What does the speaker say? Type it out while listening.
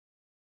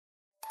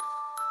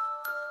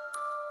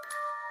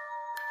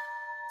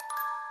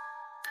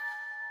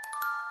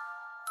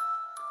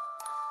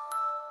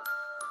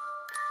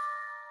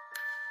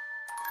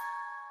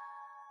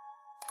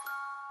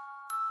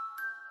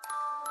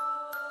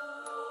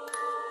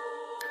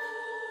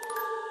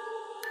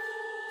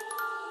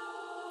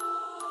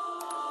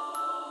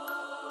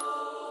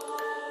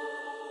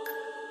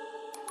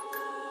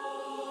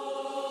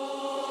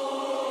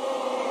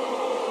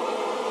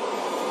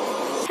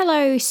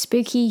Hello,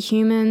 spooky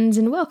humans,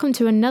 and welcome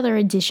to another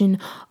edition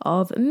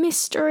of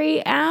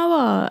Mystery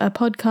Hour, a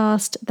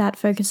podcast that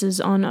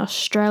focuses on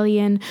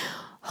Australian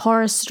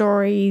horror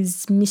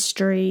stories,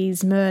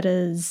 mysteries,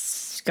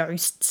 murders,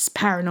 ghosts,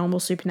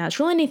 paranormal,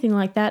 supernatural, anything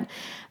like that.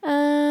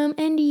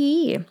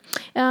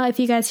 If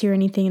you guys hear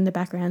anything in the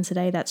background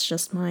today, that's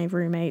just my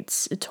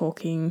roommates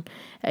talking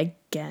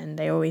again.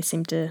 They always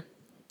seem to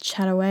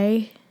chat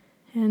away,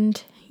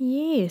 and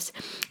yes.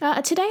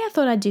 Today I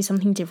thought I'd do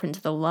something different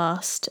to the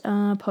last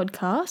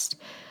podcast.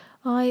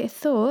 I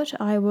thought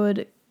I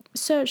would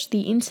search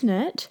the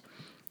internet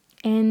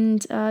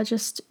and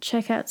just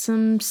check out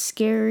some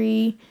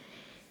scary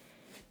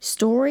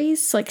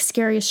stories, like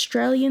scary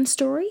Australian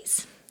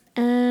stories,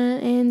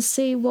 and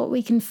see what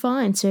we can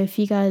find. So if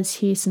you guys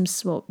hear if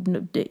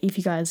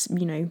you guys, if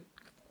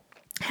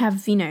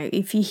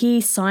you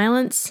hear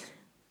silence,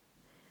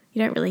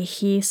 you don't really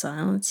hear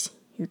silence,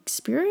 you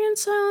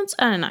experience silence?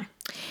 I don't know.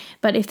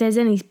 But if there's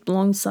any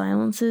long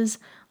silences,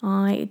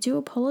 I do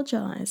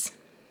apologise.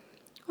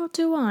 Or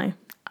do I?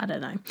 I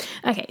don't know.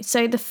 Okay,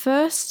 so the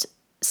first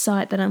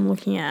site that I'm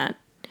looking at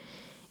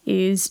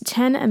is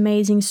 10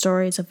 Amazing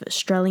Stories of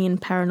Australian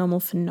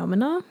Paranormal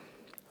Phenomena.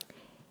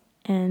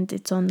 And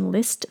it's on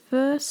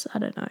Listverse. I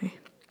don't know.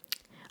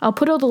 I'll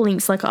put all the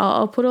links,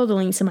 I'll put all the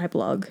links in my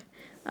blog.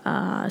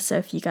 So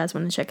if you guys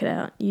want to check it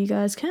out, you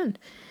guys can.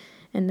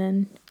 And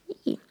then,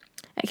 yeah.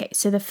 Okay,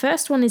 so the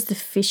first one is the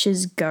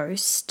Fisher's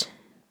Ghost.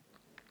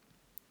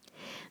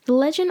 The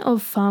legend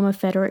of Farmer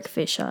Frederick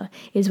Fisher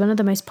is one of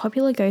the most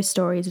popular ghost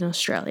stories in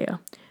Australia.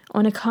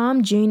 On a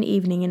calm June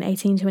evening in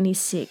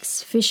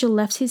 1826, Fisher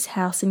left his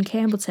house in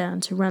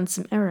Campbelltown to run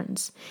some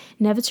errands,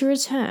 never to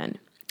return.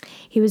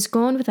 He was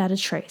gone without a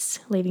trace,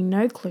 leaving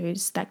no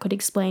clues that could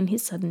explain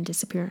his sudden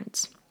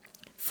disappearance.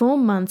 4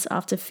 months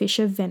after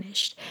Fisher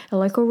vanished, a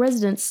local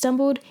resident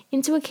stumbled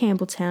into a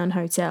Campbelltown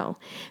hotel,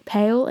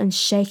 pale and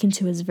shaken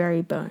to his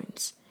very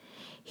bones.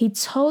 He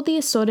told the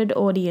assorted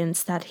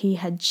audience that he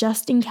had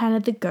just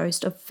encountered the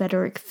ghost of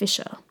Frederick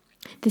Fisher.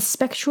 The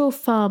spectral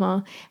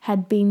farmer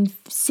had been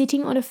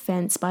sitting on a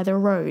fence by the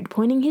road,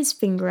 pointing his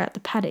finger at the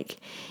paddock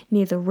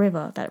near the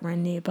river that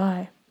ran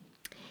nearby.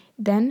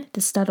 Then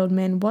the startled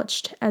man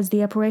watched as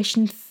the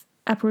apparition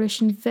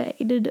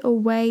faded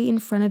away in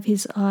front of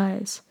his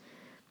eyes.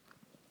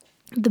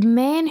 The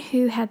man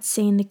who had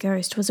seen the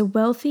ghost was a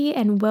wealthy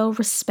and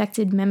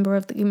well-respected member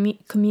of the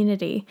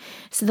community,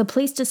 so the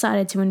police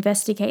decided to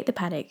investigate the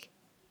paddock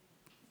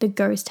the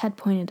ghost had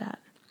pointed at.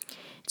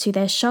 To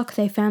their shock,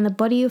 they found the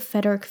body of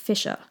Frederick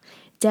Fisher,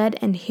 dead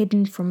and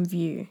hidden from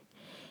view.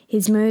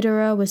 His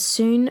murderer was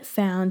soon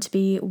found to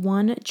be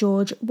one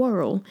George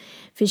Worrell,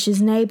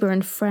 Fisher's neighbour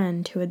and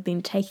friend who had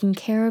been taking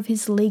care of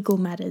his legal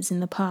matters in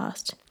the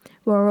past.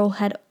 Worrell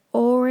had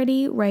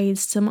already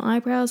raised some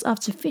eyebrows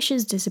after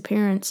Fisher's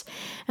disappearance,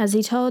 as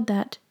he told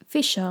everyone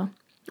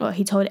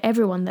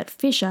that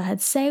Fisher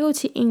had sailed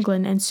to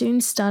England and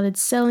soon started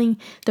selling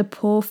the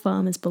poor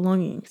farmer's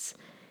belongings.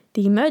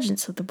 The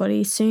emergence of the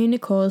body soon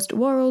caused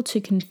Worrell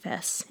to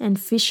confess, and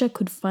Fisher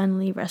could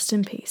finally rest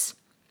in peace.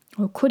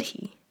 Or could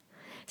he?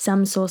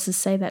 Some sources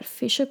say that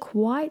Fisher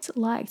quite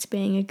liked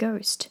being a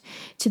ghost,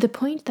 to the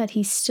point that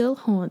he still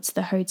haunts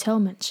the hotel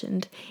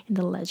mentioned in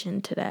the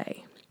legend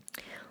today.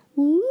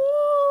 Ooh,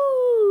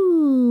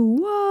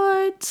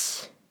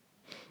 what?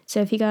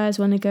 So if you guys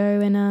want to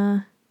go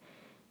and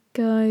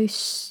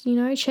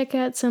check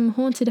out some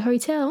haunted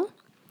hotel,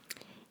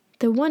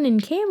 the one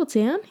in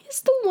Campbelltown is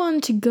the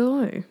one to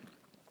go.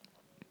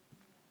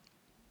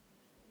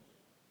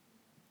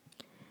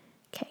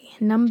 Okay,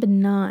 number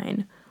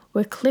 9.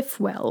 Wycliffe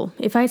Well.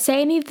 If I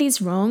say any of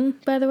these wrong,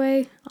 by the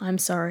way, I'm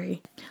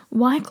sorry.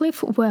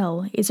 Wycliffe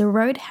Well is a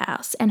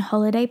roadhouse and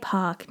holiday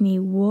park near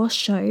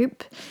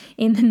Warshope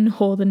in the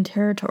Northern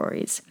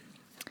Territories.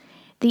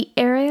 The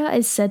area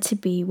is said to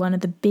be one of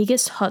the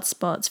biggest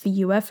hotspots for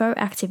UFO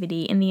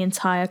activity in the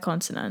entire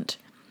continent.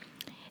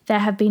 There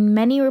have been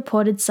many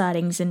reported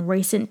sightings in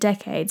recent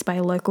decades by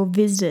local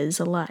visitors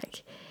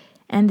alike,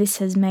 and this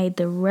has made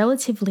the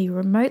relatively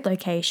remote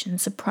location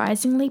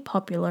surprisingly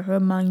popular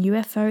among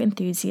UFO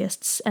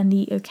enthusiasts and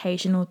the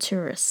occasional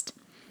tourist.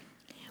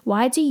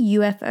 Why do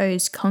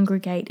UFOs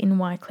congregate in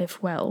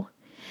Wycliffe Well?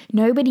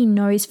 Nobody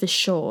knows for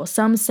sure.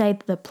 Some say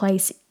that the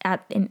place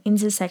at an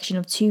intersection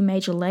of 2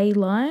 major ley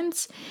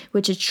lines,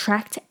 which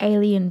attract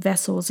alien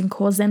vessels and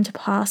cause them to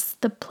pass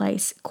the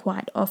place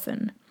quite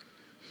often.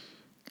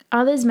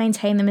 Others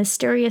maintain the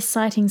mysterious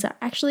sightings are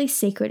actually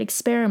secret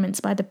experiments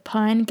by the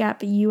Pine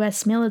Gap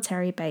US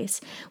military base,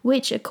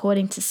 which,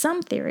 according to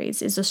some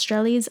theories, is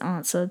Australia's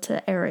answer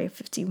to Area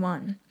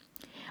 51.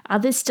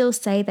 Others still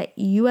say that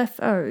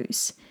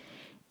UFOs,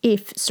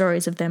 if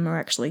stories of them are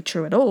actually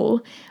true at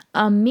all,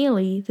 are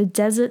merely the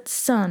desert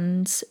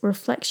sun's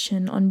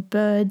reflection on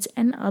birds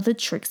and other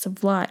tricks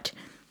of light.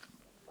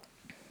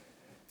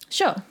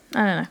 Sure,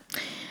 I don't know.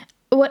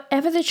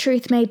 Whatever the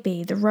truth may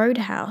be, the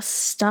roadhouse,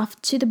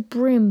 stuffed to the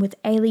brim with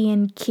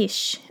alien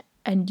quiche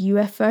and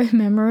UFO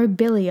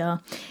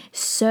memorabilia,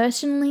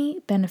 certainly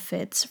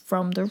benefits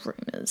from the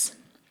rumours.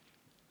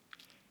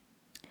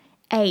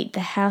 8, the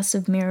House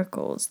of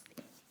Miracles.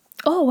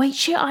 Oh, wait,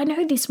 shit, I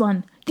know this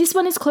one. This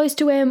one is close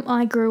to where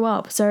I grew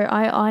up. So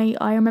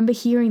I remember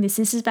hearing this.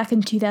 This is back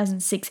in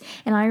 2006.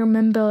 And I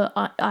remember,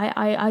 I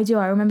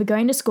remember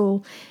going to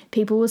school.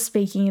 People were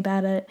speaking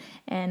about it.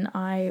 And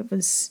I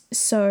was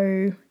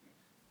so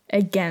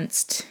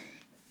against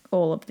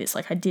all of this.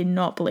 Like, I did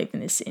not believe in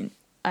this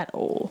at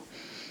all.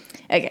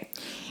 Okay.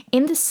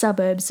 In the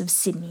suburbs of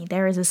Sydney,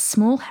 there is a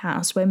small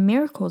house where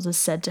miracles are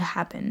said to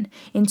happen.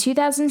 In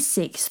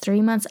 2006, 3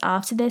 months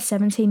after their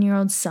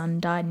 17-year-old son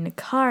died in a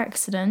car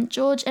accident,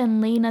 George and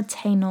Lena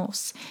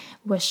Tainos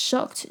were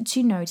shocked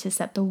to notice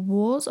that the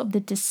walls of the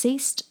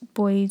deceased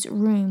boy's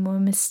room were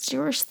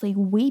mysteriously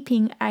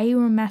weeping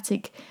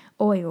aromatic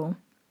oil.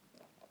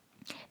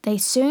 They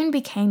soon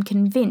became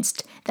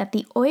convinced that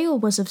the oil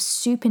was of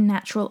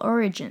supernatural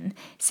origin,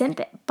 sent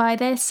by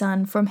their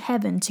son from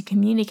heaven to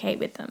communicate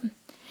with them.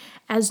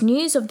 As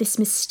news of this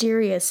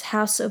mysterious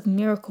House of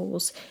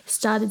Miracles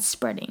started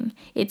spreading,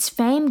 its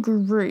fame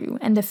grew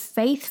and the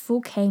faithful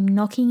came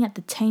knocking at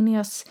the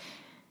Tainos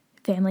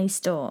family's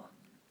door.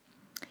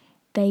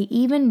 They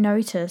even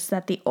noticed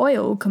that the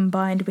oil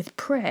combined with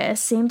prayer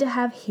seemed to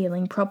have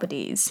healing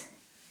properties.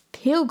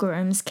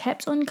 Pilgrims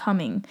kept on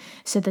coming,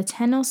 so the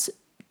Tainos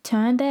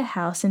turned their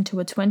house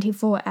into a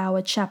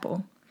 24-hour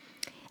chapel.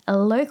 A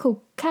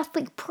local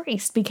Catholic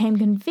priest became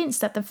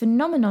convinced that the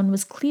phenomenon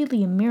was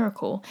clearly a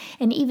miracle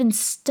and even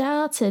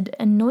started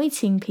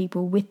anointing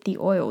people with the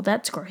oil.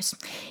 That's gross.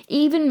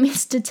 Even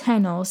Mr.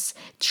 Tenos's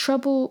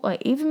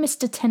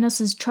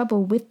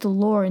trouble with the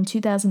law in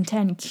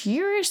 2010,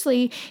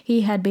 curiously,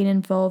 he had been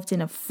involved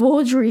in a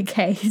forgery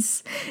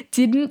case,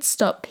 didn't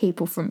stop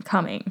people from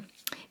coming.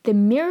 The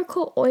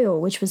miracle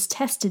oil, which was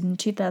tested in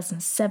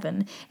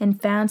 2007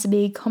 and found to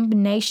be a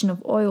combination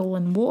of oil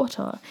and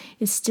water,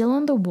 is still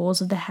on the walls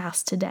of the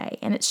house today,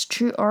 and its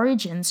true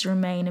origins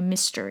remain a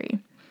mystery.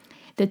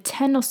 The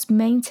Tainos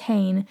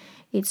maintain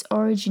its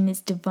origin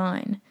is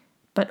divine,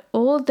 but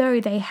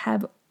although they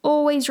have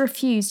always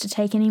refused to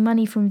take any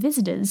money from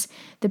visitors,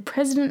 the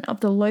president of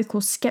the local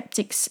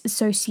Skeptics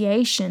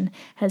Association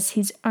has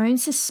his own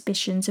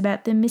suspicions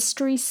about the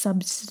mystery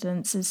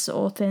substance's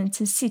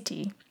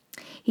authenticity.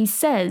 He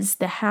says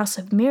the House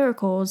of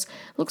Miracles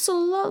looks a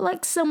lot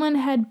like someone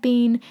had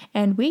been,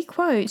 and we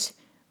quote,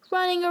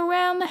 running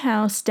around the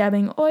house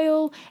dabbing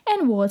oil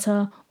and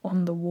water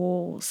on the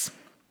walls.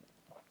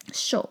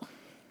 Sure.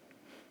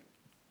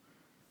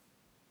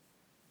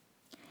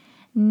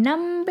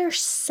 Number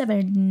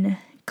 7,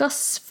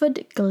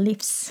 Gosford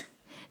Glyphs.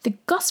 The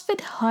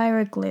Gosford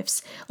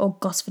hieroglyphs, or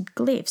Gosford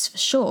glyphs for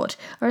short,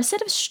 are a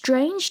set of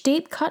strange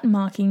deep-cut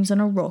markings on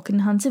a rock in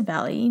Hunter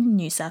Valley,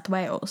 New South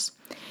Wales.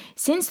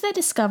 Since their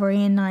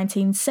discovery in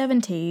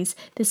 1970s,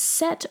 the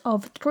set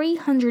of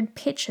 300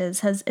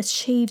 pictures has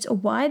achieved a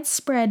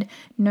widespread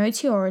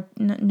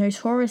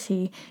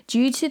notoriety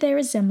due to their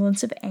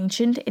resemblance of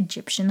ancient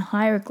Egyptian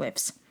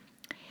hieroglyphs.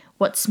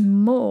 What's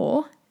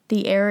more,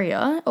 the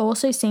area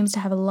also seems to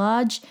have a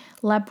large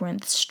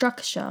labyrinth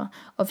structure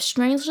of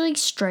strangely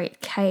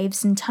straight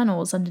caves and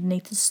tunnels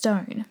underneath the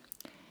stone.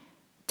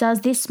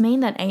 Does this mean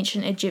that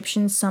ancient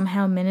Egyptians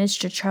somehow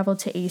managed to travel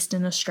to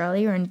Eastern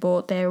Australia and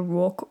brought their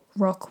rock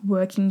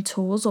working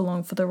tools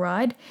along for the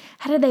ride?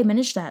 How did they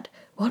manage that?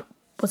 What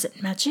was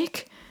it,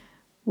 magic?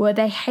 Were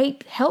they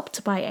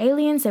helped by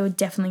aliens? They were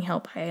definitely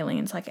helped by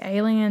aliens. Like,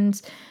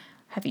 aliens,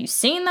 have you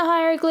seen the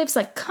hieroglyphs?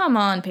 Like, come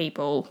on,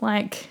 people.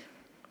 Like,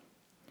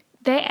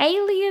 they're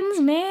aliens,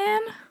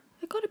 man.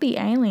 They've got to be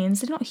aliens.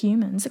 They're not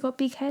humans. They've got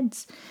big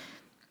heads.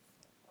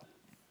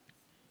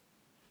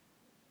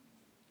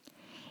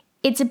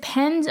 It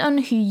depends on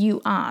who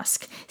you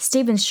ask.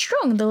 Stephen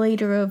Strong, the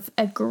leader of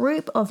a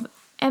group of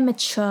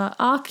amateur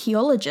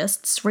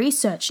archaeologists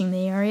researching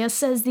the area,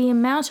 says the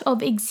amount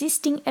of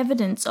existing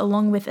evidence,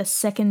 along with a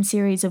second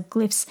series of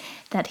glyphs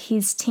that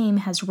his team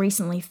has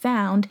recently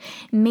found,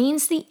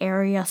 means the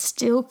area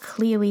still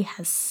clearly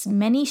has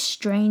many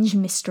strange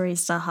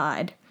mysteries to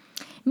hide.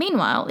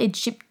 Meanwhile,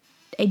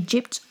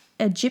 Egyptology,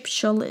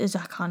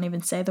 I can't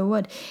even say the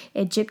word,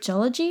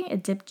 Egyptology, I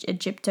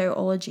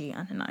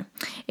don't know,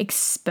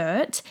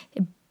 expert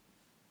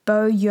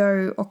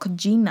Boyo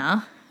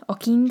Okinga,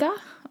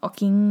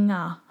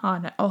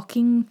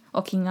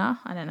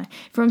 I don't know,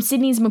 from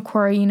Sydney's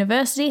Macquarie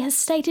University has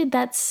stated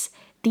that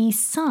the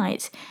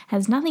site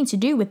has nothing to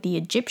do with the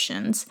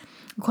Egyptians.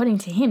 According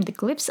to him, the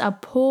glyphs are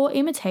poor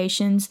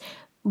imitations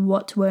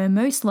what were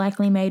most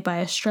likely made by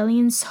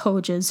Australian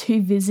soldiers who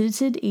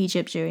visited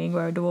Egypt during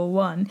World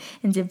War I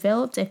and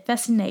developed a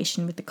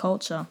fascination with the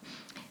culture.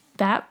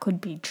 That could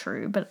be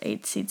true, but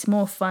it's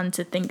more fun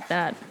to think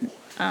that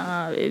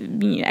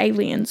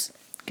aliens,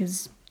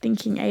 because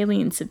thinking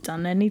aliens have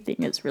done anything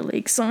is really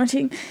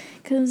exciting,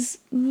 because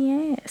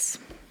yes.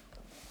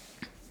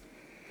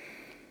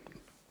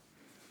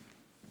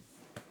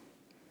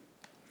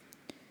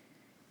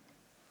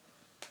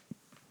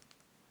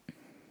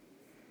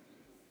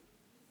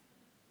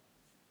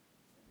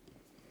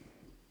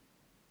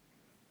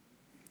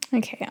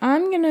 Okay,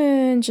 I'm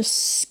gonna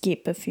just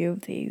skip a few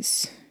of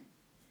these.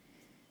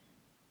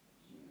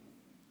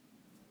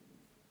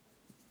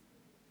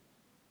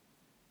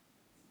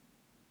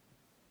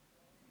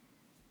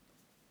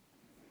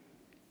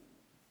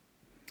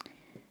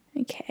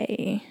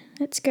 Okay,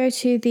 let's go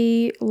to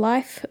the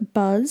Life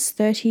Buzz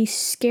 30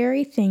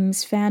 Scary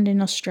Things Found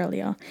in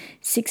Australia.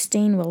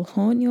 16 will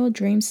haunt your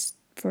dreams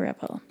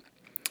forever.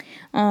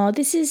 Oh,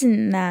 this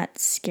isn't that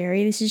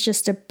scary. This is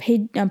just a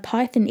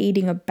python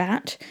eating a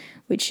bat,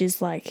 which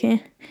is like,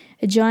 a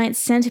giant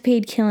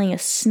centipede killing a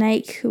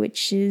snake,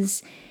 which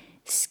is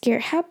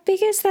scary. How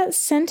big is that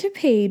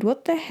centipede?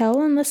 What the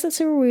hell? Unless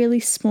it's a really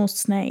small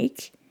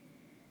snake.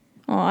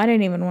 Oh, I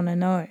don't even want to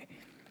know.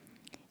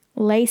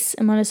 Lace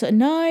and monocyte.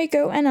 No,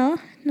 go Anna.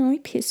 No,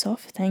 piss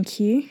off. Thank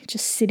you.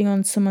 Just sitting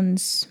on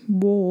someone's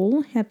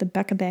wall at the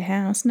back of their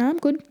house. No, I'm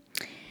good.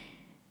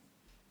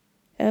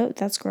 Oh,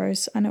 that's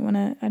gross. I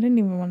don't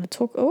even want to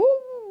talk.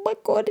 Oh my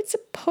god, it's a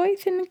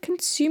python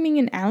consuming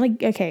an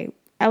alligator. Okay,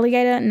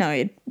 alligator?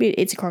 No,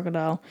 it's a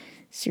crocodile.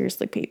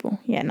 Seriously, people.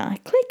 Yeah, nah.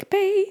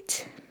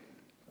 Clickbait.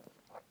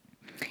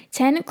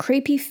 10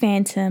 creepy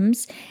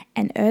phantoms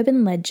and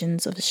urban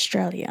legends of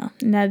Australia.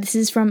 Now, this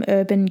is from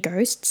Urban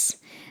Ghosts,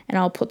 and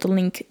I'll put the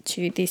link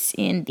to this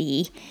in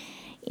the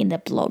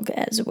blog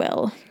as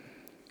well.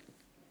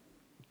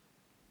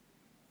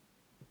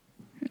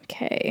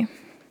 Okay.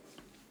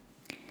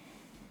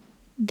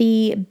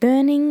 The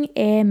Burning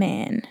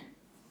Airman,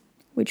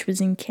 which was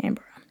in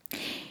Canberra.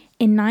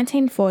 In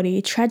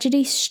 1940,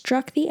 tragedy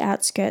struck the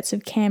outskirts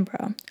of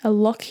Canberra. A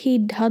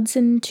Lockheed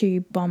Hudson II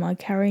bomber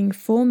carrying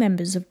 4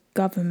 members of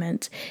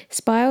government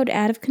spiraled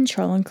out of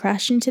control and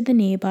crashed into the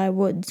nearby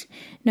woods,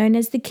 known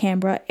as the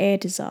Canberra Air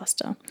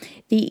Disaster.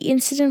 The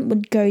incident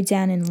would go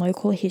down in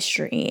local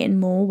history in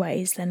more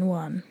ways than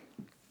one.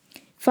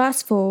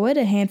 Fast forward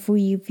a handful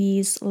of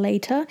years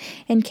later,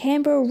 and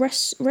Canberra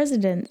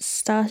residents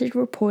started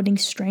reporting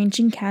strange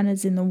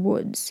encounters in the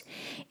woods.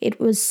 It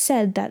was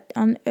said that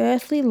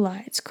unearthly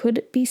lights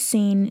could be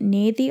seen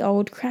near the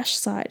old crash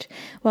site,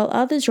 while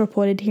others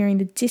reported hearing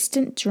the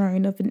distant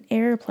drone of an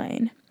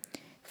aeroplane,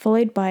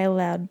 followed by a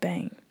loud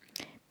bang.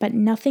 But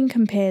nothing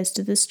compares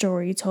to the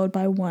story told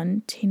by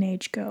one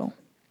teenage girl.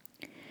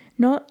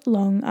 Not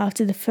long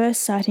after the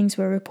first sightings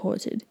were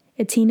reported,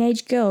 a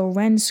teenage girl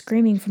ran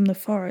screaming from the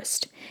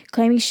forest,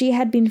 claiming she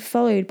had been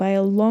followed by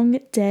a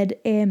long-dead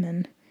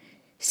airman.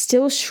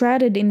 Still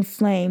shrouded in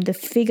flame, the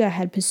figure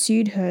had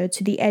pursued her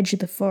to the edge of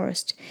the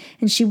forest,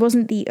 and she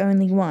wasn't the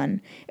only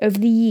one. Over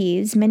the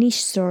years, many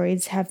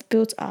stories have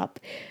built up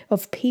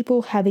of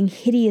people having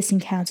hideous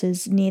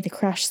encounters near the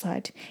crash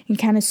site,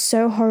 encounters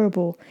so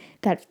horrible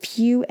that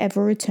few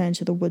ever return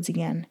to the woods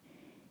again.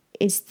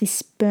 Is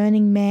this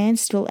burning man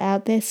still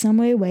out there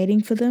somewhere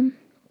waiting for them?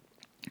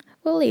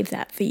 We'll leave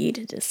that for you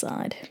to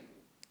decide.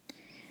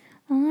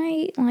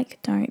 I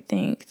don't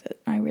think that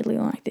I really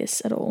like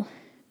this at all.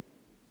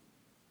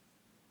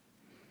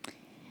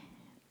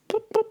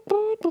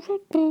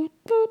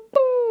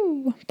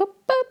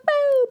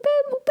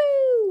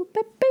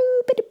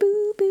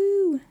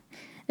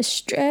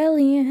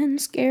 Australian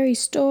scary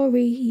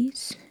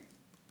stories.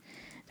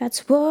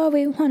 That's what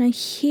we want to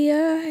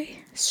hear.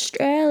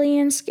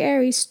 Australian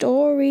scary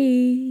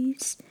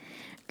stories.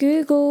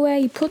 Google where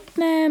you put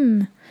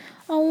them.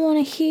 I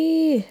want to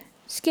hear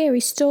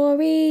scary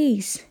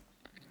stories.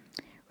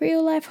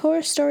 Real life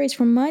horror stories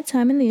from my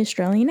time in the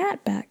Australian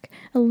outback.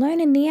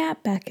 Alone in the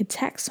outback,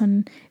 attacks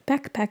on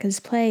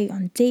backpackers play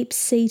on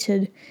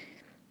deep-seated,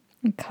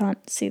 I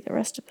can't see the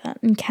rest of that,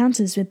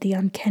 encounters with the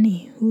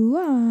uncanny.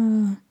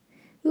 Ooh-ah.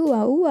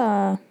 Ooh-ah,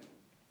 ooh-ah.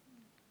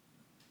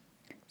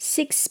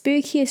 6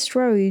 spookiest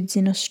roads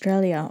in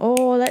Australia.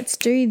 Oh, let's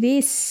do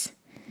this.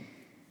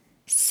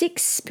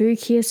 6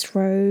 spookiest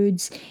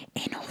roads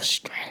in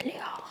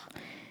Australia.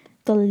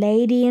 The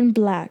Lady in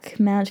Black,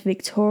 Mount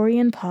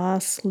Victorian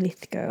Pass,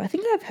 Lithgow. I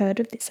think I've heard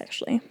of this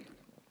actually.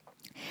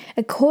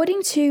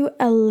 According to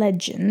a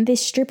legend, this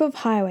strip of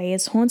highway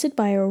is haunted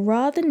by a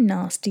rather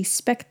nasty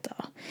spectre,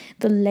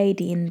 the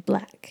Lady in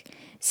Black.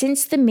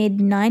 Since the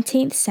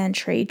mid-19th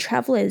century,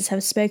 travellers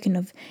have spoken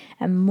of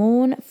a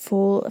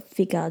mournful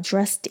figure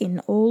dressed in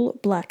all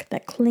black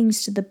that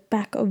clings to the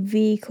back of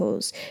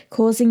vehicles,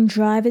 causing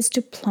drivers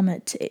to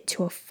plummet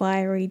to a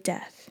fiery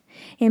death.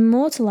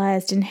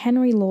 Immortalised in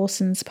Henry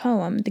Lawson's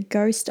poem, The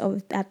Ghost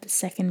at the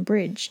Second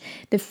Bridge,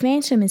 the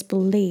phantom is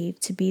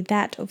believed to be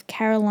that of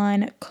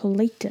Caroline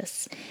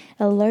Coletus,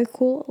 a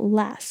local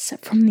lass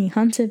from the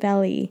Hunter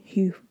Valley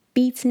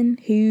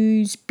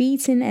whose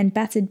beaten and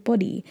battered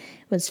body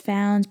was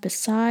found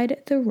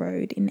beside the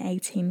road in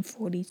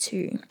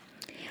 1842.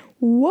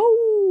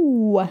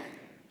 Whoa!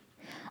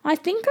 I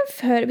think I've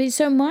heard of it.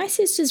 So my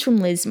sister's from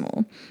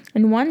Lismore,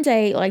 and one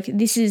day,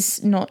 this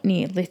is not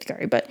near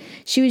Lithgow, but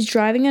she was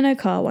driving in her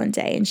car one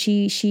day, and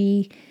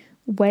she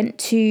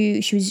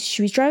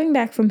was driving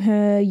back from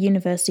her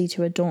university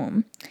to her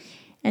dorm,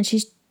 and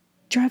she's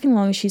driving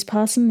along. She's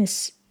passing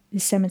this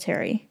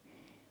cemetery,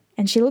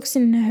 and she looks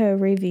in her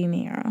rearview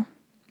mirror,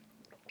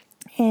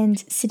 and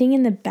sitting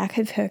in the back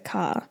of her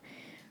car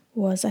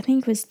was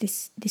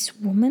this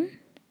woman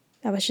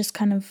that was just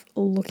kind of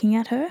looking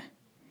at her.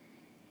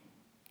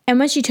 And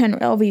when she turned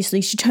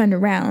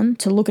around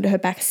to look at her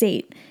back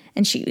seat,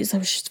 and I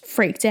was just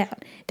freaked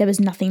out. There was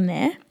nothing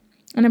there.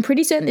 And I'm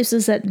pretty certain this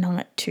was at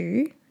night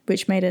too,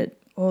 which made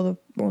it or the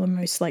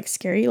most like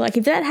scary. Like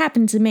if that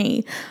happened to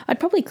me, I'd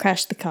probably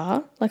crash the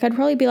car. Like I'd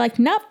probably be like,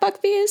 nah,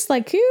 fuck this.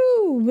 Like,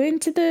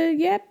 into the,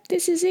 yep,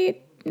 this is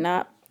it.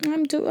 Nah,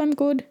 I'm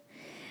good.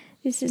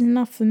 This is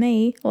enough for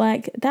me.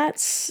 Like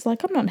that's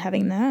like, I'm not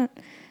having that.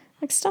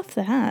 Like stuff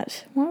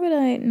that. Why would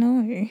I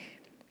know?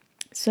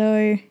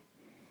 So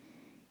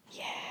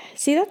yeah.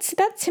 See,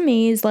 that to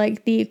me is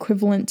like the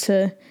equivalent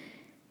to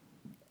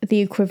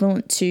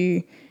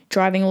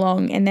driving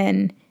along and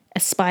then a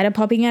spider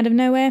popping out of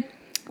nowhere.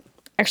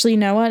 Actually, you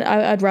know what?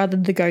 I'd rather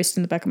the ghost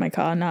in the back of my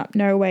car. Nah,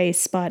 no way,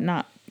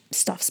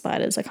 stuff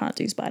spiders. I can't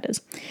do spiders.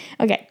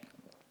 Okay.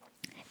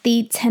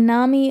 The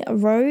Tanami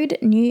Road,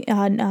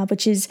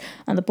 which is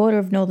on the border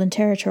of Northern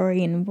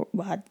Territory in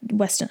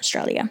Western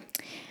Australia.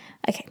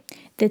 Okay,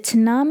 the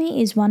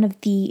Tanami is one of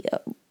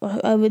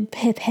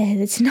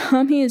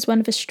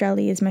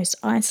Australia's most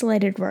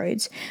isolated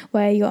roads,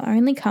 where your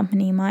only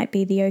company might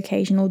be the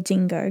occasional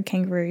dingo,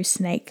 kangaroo,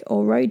 snake,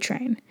 or road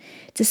train.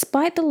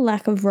 Despite the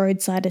lack of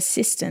roadside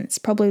assistance,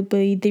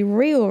 probably the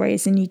real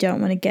reason you don't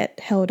want to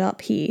get held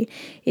up here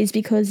is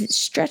because it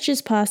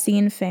stretches past the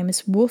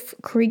infamous Wolf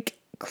Creek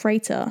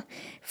crater,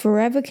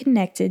 forever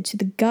connected to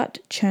the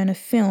gut-churner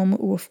film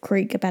Wolf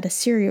Creek about a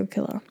serial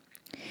killer.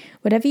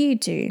 Whatever you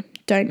do,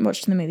 don't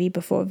watch the movie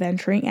before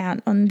venturing out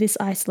on this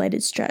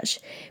isolated stretch,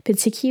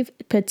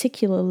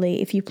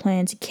 particularly if you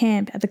plan to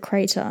camp at the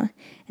crater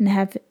and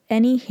have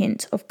any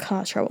hint of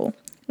car trouble.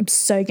 I'm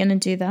so going to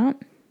do that.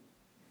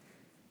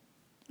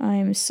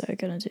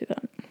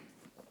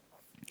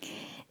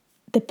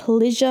 The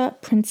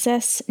Pelija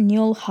Princess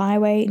Newell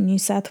Highway, New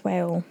South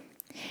Wales.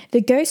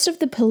 The ghost of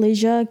the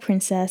Pelija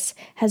Princess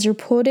has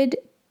reportedly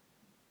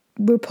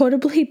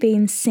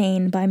been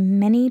seen by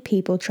many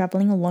people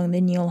travelling along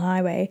the Newell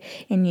Highway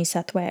in New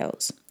South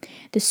Wales.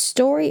 The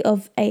story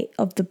of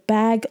the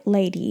Bag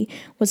Lady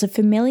was a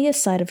familiar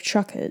sight of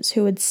truckers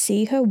who would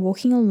see her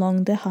walking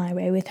along the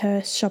highway with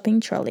her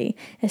shopping trolley,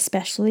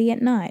 especially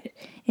at night,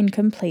 in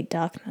complete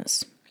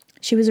darkness.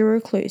 She was a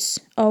recluse,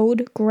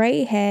 old,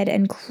 grey-haired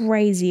and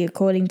crazy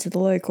according to the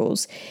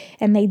locals,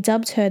 and they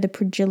dubbed her the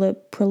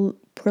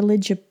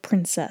Pelija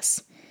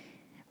Princess.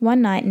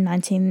 One night in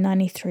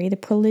 1993, the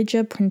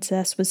Pelija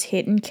Princess was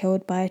hit and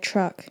killed by a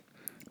truck.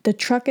 The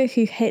trucker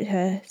who hit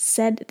her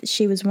said that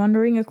she was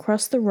wandering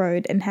across the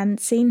road and hadn't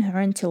seen her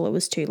until it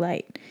was too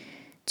late.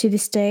 To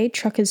this day,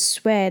 truckers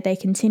swear they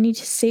continue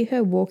to see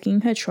her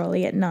walking her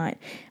trolley at night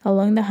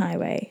along the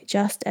highway,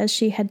 just as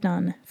she had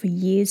done for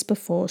years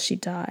before she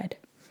died.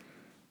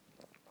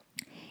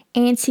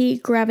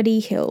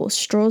 Anti-Gravity Hill,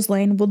 Straws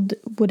Lane,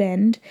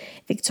 Woodend,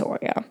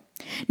 Victoria.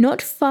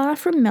 Not far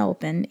from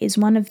Melbourne is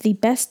one of the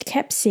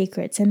best-kept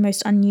secrets and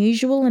most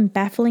unusual and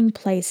baffling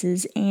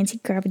places,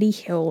 Anti-Gravity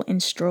Hill in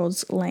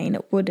Straws Lane,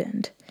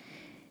 Woodend.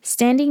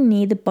 Standing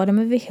near the bottom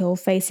of a hill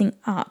facing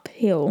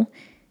uphill,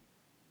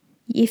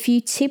 if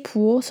you tip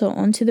water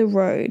onto the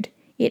road,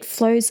 it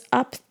flows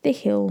up the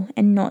hill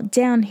and not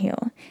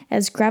downhill,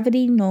 as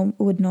gravity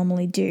would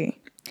normally do.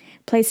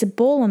 Place a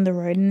ball on the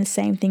road and the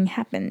same thing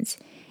happens.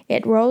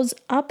 It rolls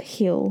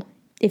uphill.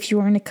 If you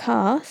are in a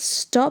car,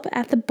 stop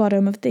at the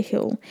bottom of the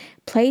hill.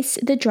 Place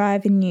the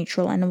drive in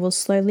neutral and it will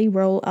slowly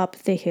roll up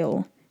the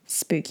hill.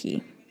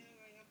 Spooky.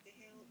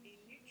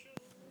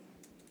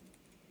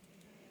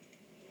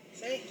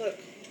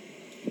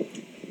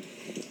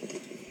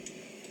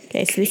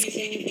 Okay, so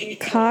this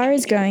car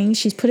is going,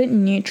 she's put it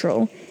in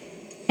neutral,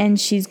 and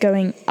she's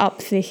going up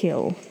the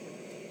hill.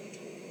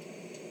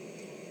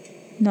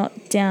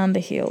 Not down the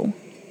hill.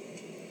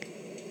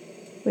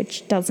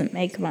 Which doesn't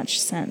make much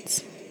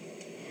sense.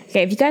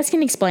 Okay, if you guys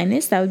can explain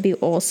this, that would be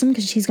awesome,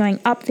 because she's going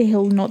up the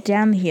hill, not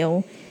down the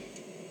hill.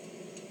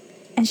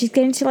 And she's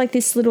getting to like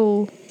this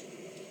little...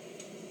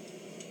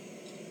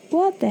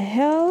 What the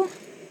hell?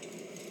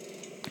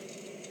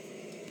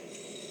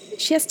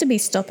 She has to be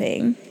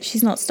stopping.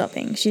 She's not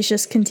stopping. She's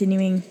just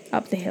continuing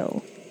up the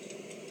hill.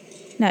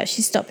 No,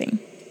 she's stopping.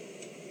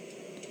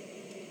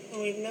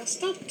 Oh, we've now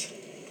stopped.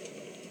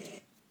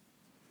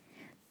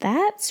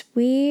 That's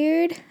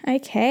weird.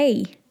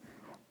 Okay.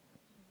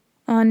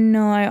 Oh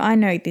no, I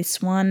know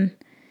this one.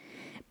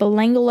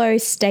 Belanglo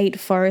State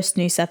Forest,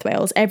 New South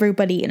Wales.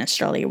 Everybody in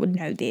Australia would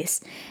know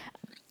this.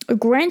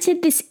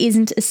 Granted, this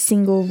isn't a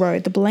single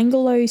road. The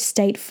Belanglo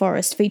State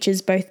Forest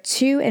features both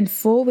 2- and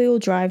 4-wheel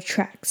drive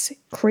tracks,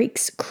 creek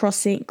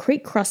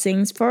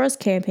crossings, forest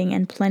camping,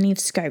 and plenty of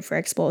scope for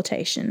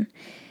exploration.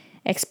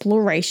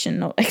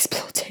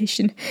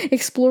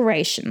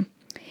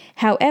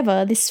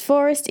 However, this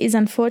forest is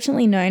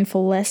unfortunately known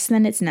for less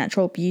than its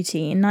natural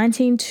beauty. In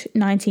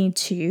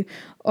 1992,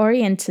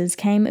 orienters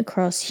came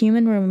across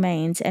human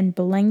remains and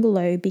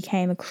Belanglo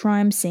became a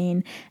crime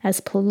scene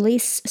as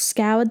police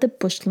scoured the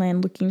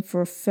bushland looking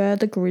for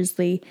further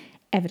grisly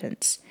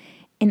evidence.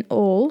 In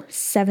all,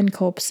 7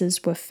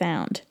 corpses were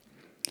found.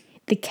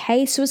 The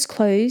case was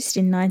closed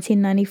in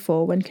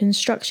 1994 when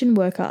construction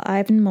worker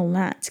Ivan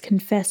Molat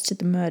confessed to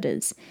the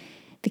murders.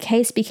 The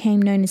case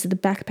became known as the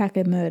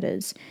Backpacker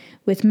Murders,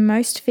 with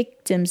most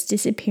victims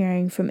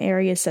disappearing from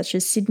areas such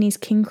as Sydney's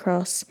King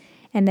Cross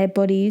and their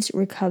bodies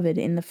recovered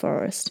in the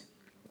forest.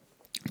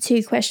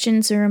 Two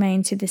questions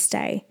remain to this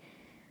day.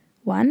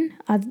 One,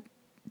 are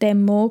there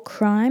more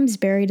crimes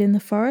buried in the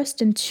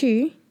forest? And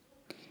two,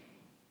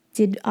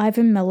 did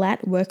Ivan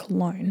Milat work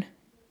alone?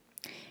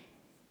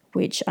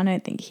 Which I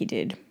don't think he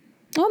did.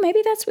 Oh,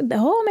 maybe that's what.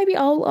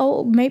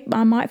 Oh, maybe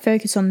I might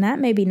focus on that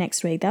maybe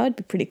next week. That would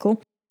be pretty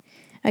cool.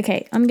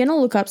 Okay, I'm gonna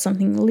look up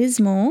something.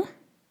 Lismore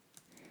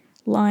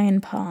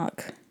Lion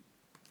Park.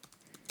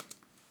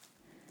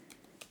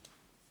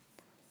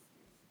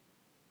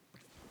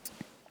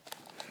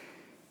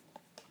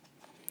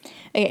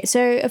 Okay,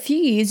 so a few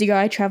years ago,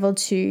 I travelled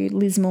to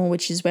Lismore,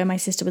 which is where my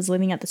sister was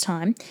living at the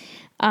time,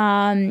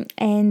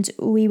 and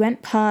we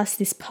went past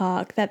this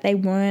park that they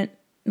weren't,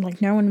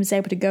 like, no one was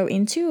able to go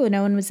into or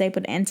no one was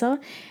able to enter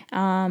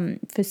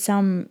for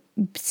some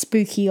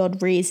spooky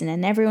odd reason,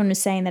 and everyone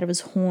was saying that it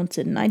was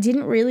haunted, and I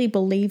didn't really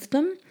believe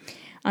them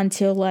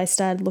until I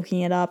started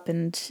looking it up,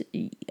 and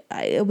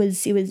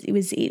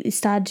it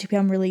started to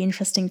become really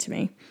interesting to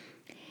me.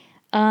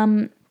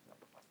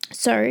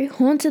 So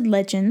haunted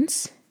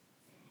legends,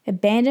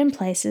 abandoned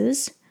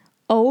places,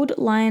 Old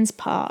Lions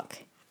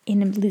Park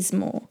in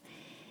Lismore.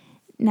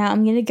 Now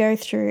I'm going to go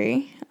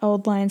through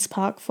Old Lions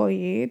Park for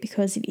you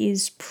because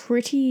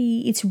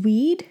it's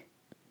weird.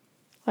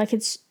 Like,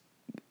 it's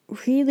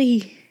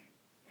really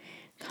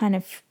kind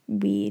of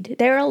weird.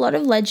 There are a lot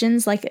of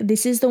legends. Like,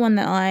 this is the one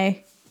that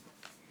I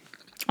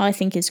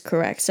think is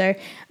correct. So,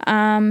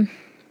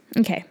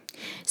 okay.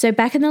 So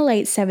back in the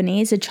late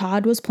 70s, a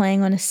child was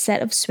playing on a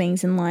set of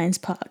swings in Lions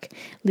Park,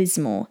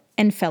 Lismore,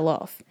 and fell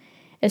off.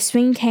 A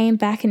swing came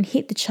back and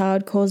hit the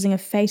child, causing a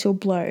fatal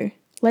blow.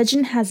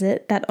 Legend has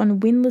it that on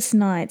windless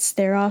nights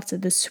thereafter,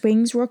 the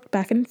swings rocked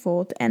back and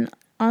forth and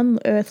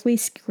unearthly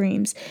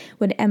screams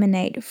would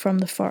emanate from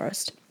the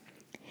forest.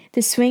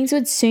 The swings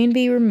would soon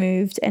be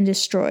removed and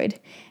destroyed.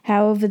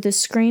 However, the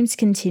screams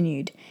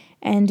continued,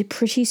 and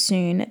pretty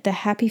soon the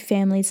happy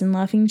families and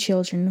laughing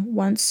children,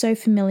 once so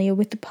familiar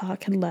with the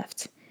park, had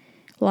left.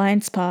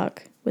 Lions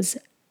Park was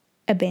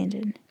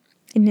abandoned,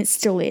 and it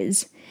still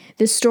is.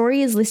 The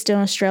story is listed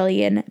on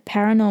Australian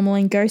paranormal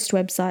and ghost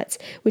websites,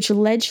 which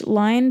allege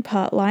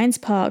Lions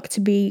Park to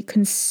be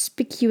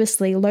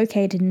conspicuously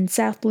located in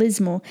South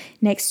Lismore,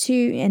 next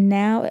to and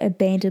now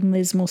abandoned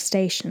Lismore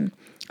Station.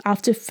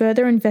 After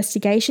further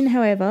investigation,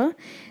 however,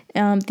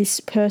 this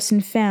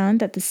person found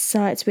that the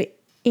sites were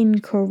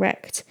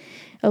incorrect.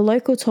 A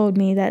local told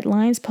me that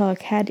Lions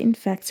Park had in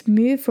fact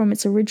moved from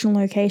its original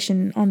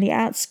location on the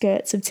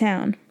outskirts of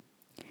town.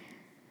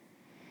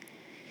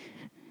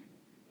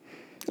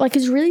 Like,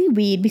 it's really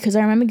weird because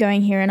I remember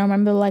going here and I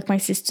remember, like, my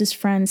sister's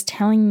friends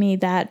telling me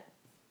that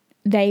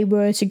they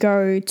were to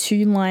go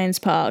to Lions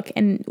Park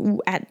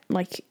and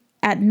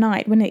at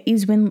night when there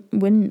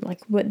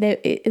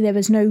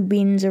was no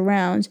winds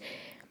around,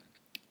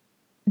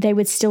 they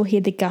would still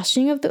hear the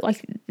gushing of the,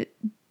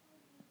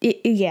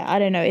 I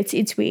don't know,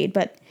 it's weird,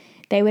 but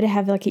they would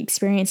have, like,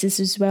 experiences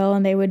as well,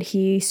 and they would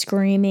hear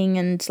screaming,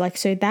 and, like,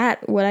 so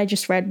that, what I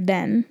just read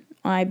then,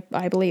 I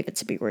believe it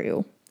to be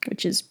real,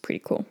 which is pretty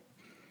cool.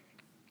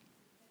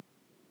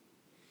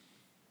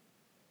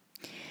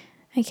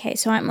 Okay,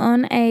 so I'm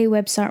on a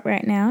website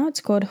right now.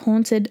 It's called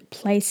Haunted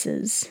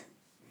Places,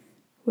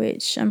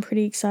 which I'm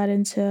pretty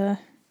excited to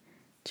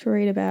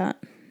read about,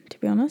 to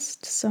be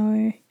honest. So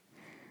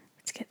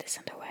let's get this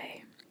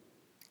underway.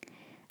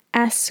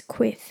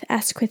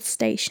 Asquith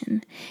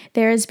Station.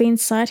 There has been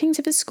sightings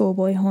of a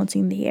schoolboy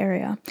haunting the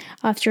area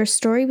after a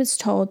story was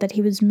told that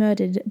he was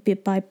murdered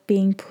by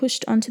being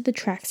pushed onto the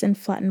tracks and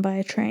flattened by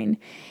a train.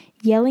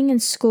 Yelling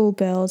and school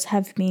bells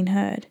have been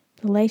heard.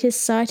 The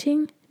latest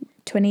sighting,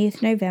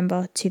 20th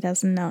November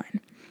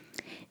 2009.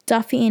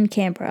 Duffy in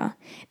Canberra.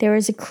 There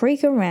is a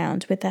creek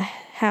around with a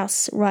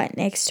house right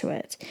next to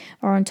it,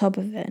 or on top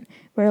of it,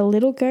 where a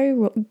little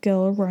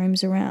girl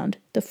roams around.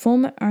 The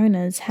former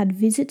owners had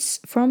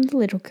visits from the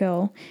little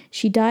girl.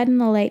 She died in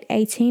the late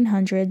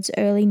 1800s,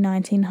 early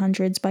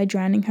 1900s by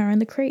drowning her in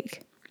the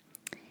creek.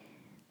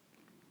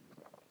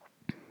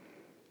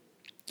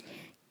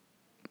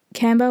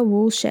 Canberra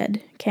Woolshed,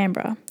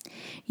 Canberra.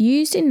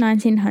 Used in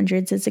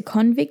 1900s as a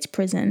convict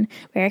prison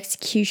where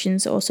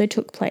executions also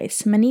took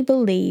place, many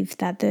believe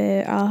that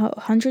there are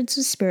hundreds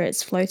of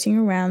spirits floating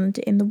around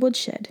in the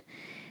woolshed.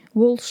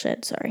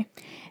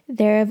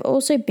 There have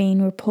also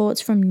been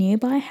reports from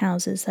nearby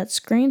houses that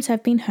screams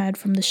have been heard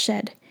from the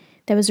shed.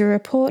 There was a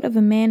report of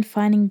a man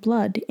finding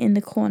blood in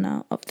the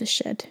corner of the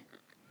shed.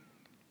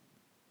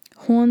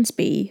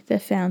 Hornsby, the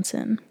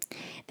fountain.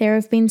 There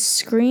have been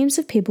screams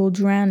of people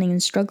drowning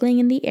and struggling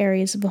in the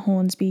areas of the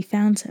Hornsby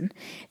fountain.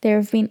 There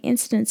have been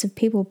incidents of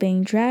people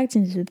being dragged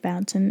into the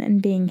fountain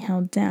and being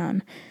held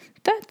down.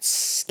 That's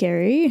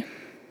scary.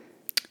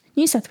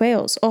 New South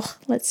Wales. Oh,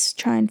 let's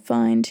try and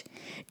find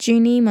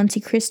Junie, Monte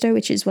Cristo,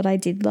 which is what I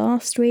did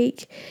last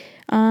week.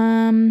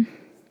 Lismore,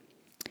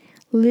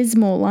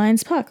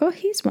 Lions Park. Oh,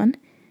 here's one.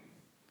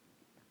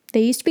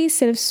 There used to be a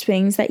set of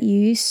swings that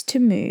used to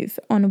move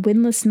on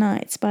windless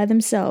nights by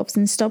themselves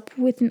and stop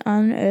with an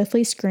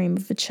unearthly scream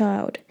of a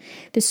child.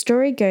 The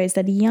story goes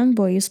that a young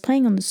boy was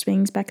playing on the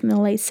swings back in the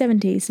late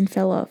 70s and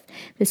fell off.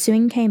 The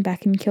swing came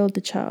back and killed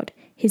the child.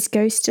 His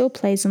ghost still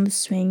plays on the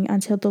swing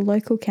until the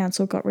local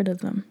council got rid of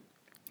them.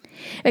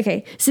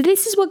 Okay, so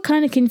this is what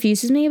kind of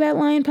confuses me about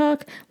Lion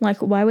Park. Like,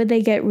 why would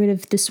they get rid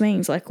of the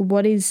swings? Like,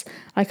 what is...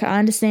 Like, I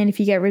understand if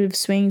you get rid of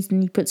swings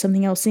and you put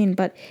something else in,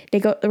 but they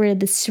got rid of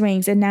the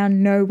swings and now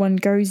no one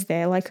goes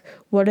there. Like,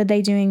 what are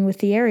they doing with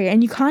the area?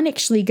 And you can't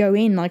actually go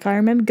in. Like, I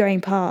remember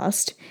going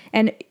past,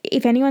 and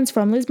if anyone's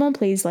from Lismore,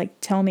 please, like,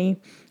 tell me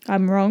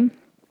I'm wrong.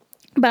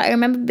 But I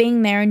remember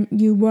being there and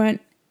you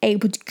weren't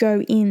able to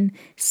go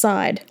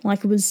inside.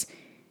 Like, it was...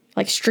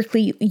 Like,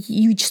 strictly,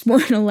 you just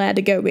weren't allowed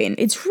to go in.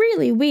 It's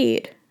really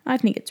weird. I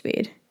think it's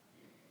weird.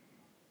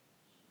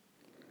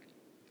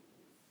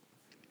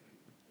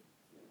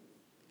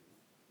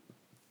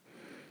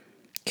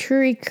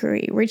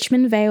 Kurri,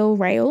 Richmond Vale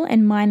Rail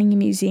and Mining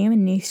Museum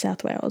in New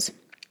South Wales.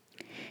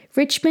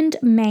 Richmond,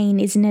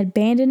 Maine is an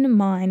abandoned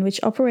mine which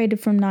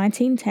operated from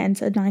 1910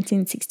 to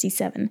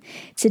 1967.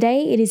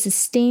 Today it is a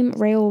steam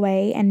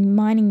railway and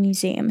mining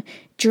museum.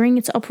 During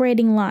its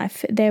operating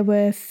life, there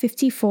were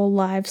 54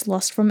 lives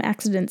lost from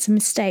accidents and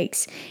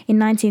mistakes. In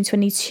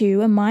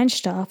 1922, a mine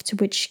shaft,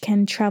 which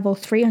can travel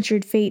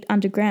 300 feet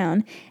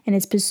underground and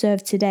is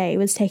preserved today,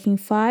 was taking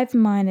 5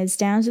 miners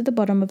down to the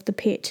bottom of the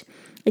pit.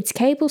 Its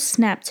cable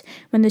snapped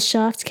when the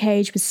shaft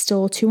cage was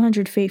still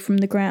 200 feet from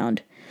the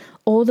ground.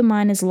 All the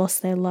miners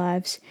lost their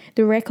lives.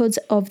 The records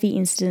of the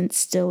incident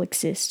still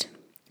exist.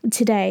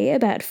 Today,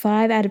 about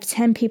 5 out of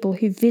 10 people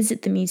who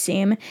visit the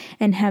museum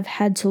and have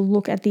had to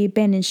look at the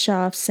abandoned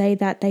shaft say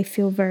that they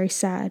feel very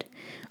sad,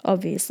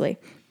 obviously.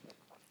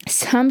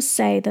 Some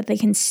say that they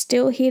can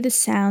still hear the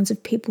sounds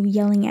of people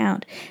yelling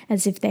out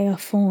as if they are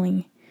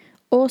falling.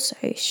 Also,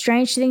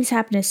 strange things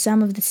happen to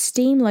some of the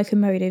steam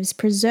locomotives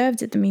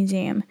preserved at the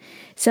museum.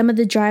 Some of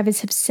the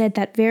drivers have said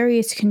that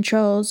various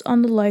controls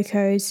on the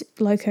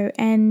Loco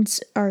and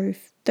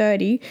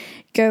 030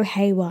 go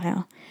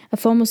haywire. A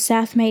former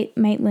South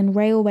Maitland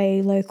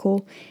Railway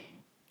local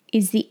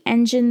is the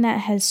engine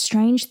that has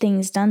strange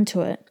things done to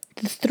it.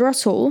 The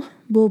throttle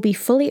will be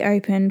fully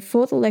open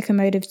for the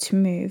locomotive to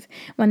move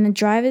when the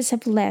drivers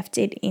have left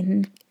it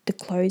in the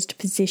closed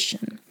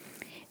position.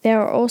 There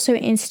are also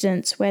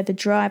incidents where the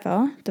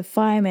driver, the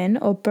fireman,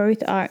 or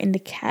both are in the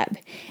cab,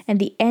 and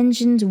the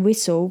engine's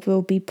whistle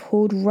will be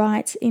pulled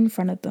right in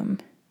front of them,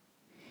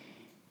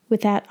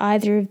 without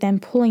either of them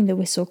pulling the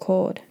whistle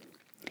cord.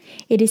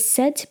 It is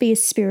said to be a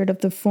spirit of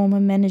the former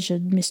manager,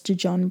 Mr.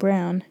 John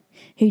Brown,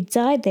 who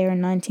died there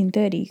in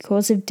 1930,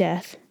 cause of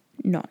death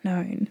not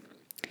known.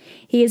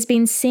 He has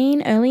been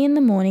seen early in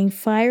the morning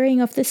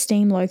firing off the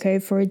steam loco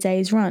for a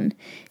day's run.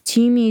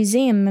 2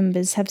 museum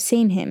members have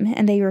seen him,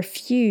 and they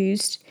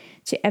refused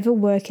to ever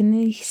work in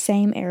the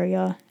same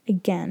area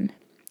again.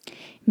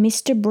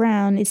 Mr.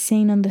 Brown is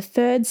seen on the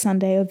 3rd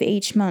Sunday of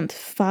each month,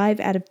 5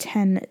 out of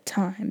 10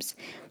 times.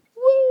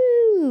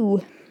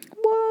 Woo!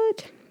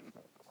 What?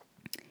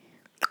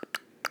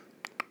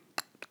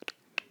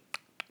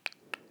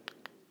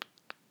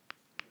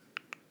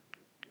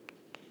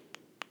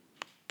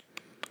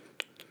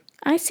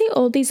 I see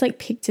all these like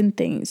Picton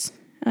things.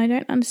 I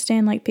don't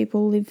understand like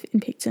people live in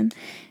Picton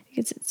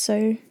because it's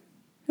so...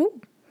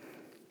 Ooh.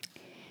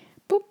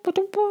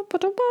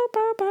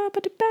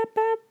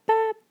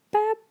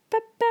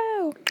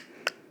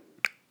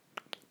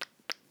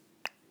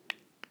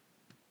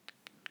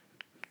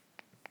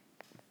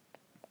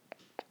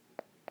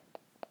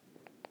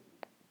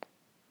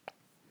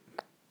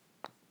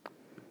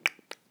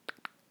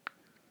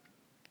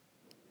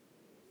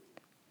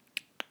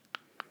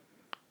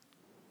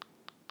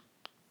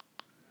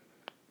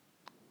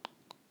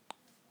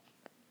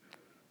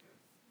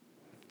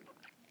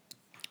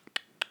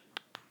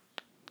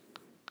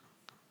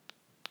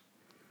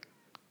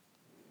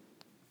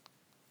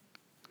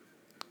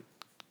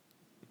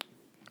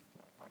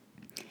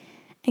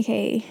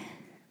 Okay.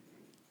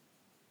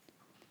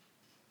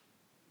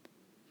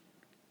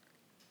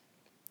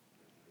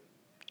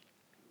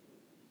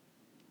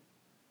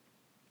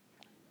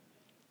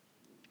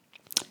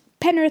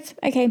 Penrith.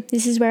 Okay,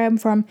 this is where I'm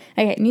from.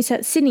 Okay,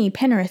 Sydney,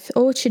 Penrith,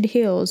 Orchard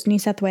Hills, New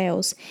South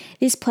Wales.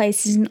 This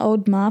place is an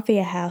old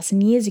mafia house,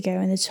 and years ago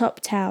in the top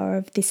tower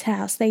of this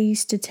house, they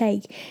used to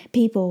take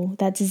people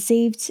that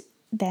deceived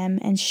them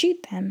and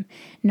shoot them.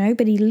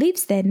 Nobody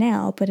lives there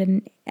now, but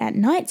at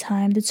night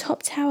time, the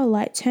top tower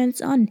light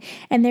turns on,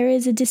 and there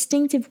is a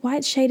distinctive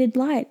white shaded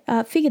light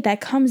figure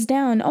that comes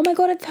down. Oh my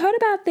god, I've heard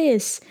about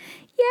this.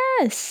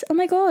 Yes. Oh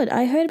my god,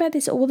 I heard about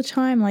this all the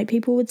time. Like,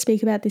 people would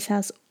speak about this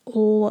house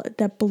all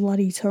the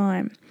bloody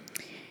time.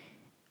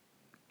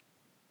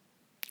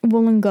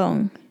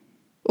 Wollongong.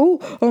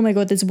 Oh my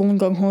god, there's a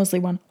Wollongong Horsley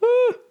one.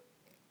 Ah!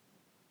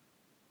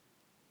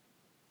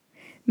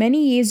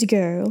 Many years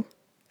ago,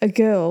 a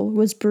girl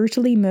was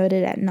brutally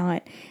murdered at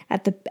night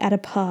at a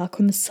park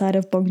on the side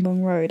of Bong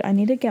Bong Road. I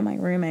need to get my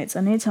roommates.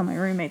 I need to tell my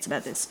roommates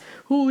about this.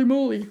 Holy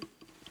moly.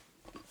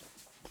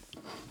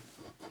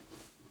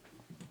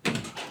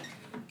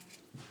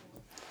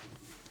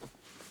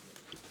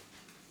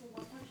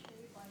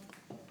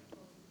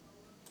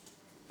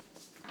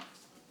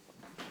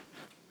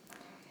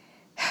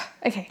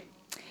 Okay.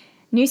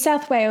 New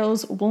South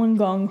Wales,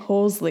 Wollongong,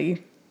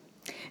 Horsley.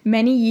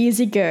 Many years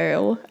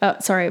ago,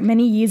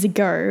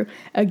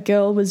 a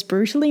girl was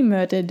brutally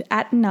murdered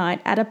at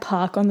night at a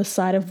park on the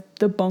side of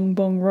the Bong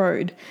Bong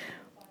Road.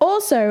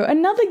 Also,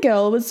 another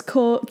girl was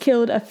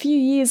killed a few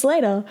years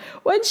later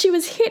when she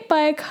was hit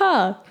by a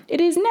car. It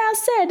is now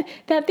said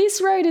that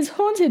this road is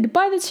haunted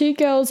by the two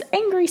girls'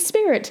 angry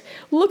spirit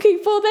looking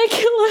for their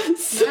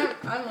killers. No,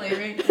 I'm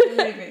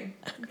leaving.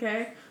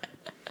 Okay?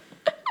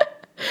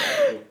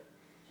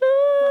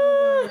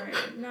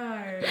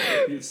 No.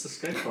 It's the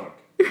skate park.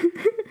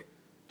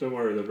 Don't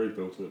worry, they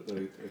rebuilt it.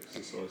 They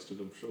exercised it,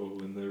 I'm sure,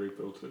 when they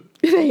rebuilt it.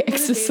 They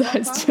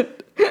exercised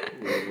it.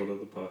 What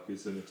other park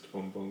is the next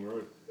Bong Bong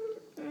Road?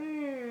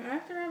 I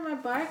have to ride my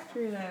bike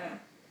through there.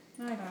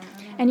 No, I don't.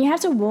 And you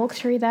have to walk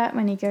through that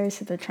when you go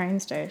to the train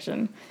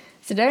station.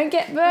 So don't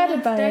get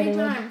murdered by anyone. It's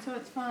daytime, so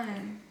it's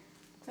fine.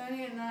 It's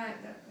only at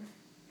night that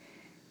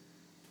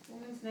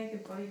woman's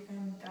naked body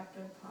found at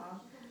the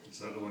park. Is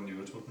that the one you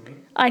were talking about?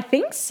 I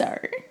think so.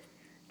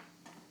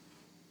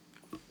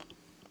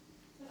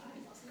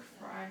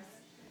 Christ.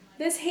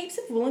 There's heaps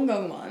of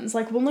Wollongong ones,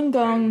 like Hey,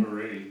 Wollongong.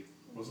 Marie.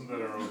 Wasn't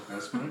that our old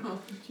housemate?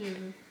 Oh,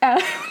 Jesus.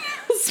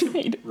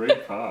 Housemate.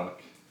 Reed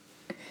Park.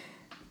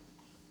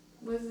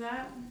 Was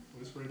that?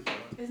 Where's Reed Park?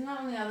 Isn't that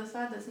on the other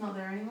side that's not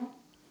there anymore?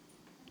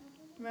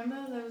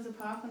 Remember there was a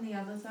park on the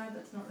other side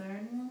that's not there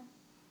anymore?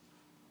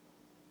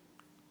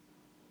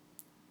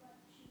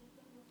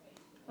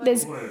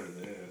 There's. All the way over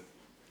there.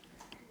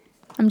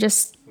 I'm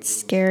just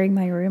scaring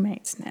my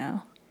roommates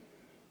now.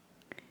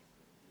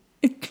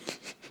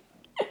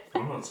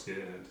 I'm not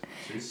scared.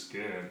 She's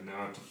scared. Now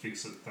I have to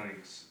fix it,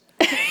 thanks.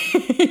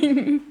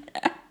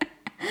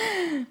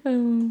 I'm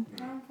fine.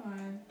 Don't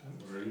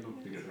worry, you're not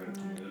going to get hurt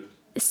from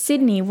it.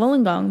 Sydney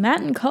Wollongong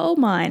Mountain Coal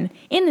Mine.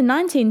 In the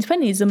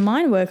 1920s, a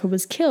mine worker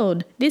was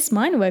killed. This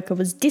mine worker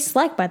was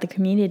disliked by the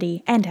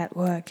community and at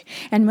work.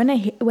 And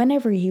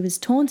whenever he was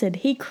taunted,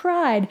 he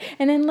cried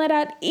and then let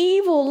out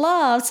evil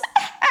laughs.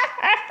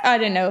 I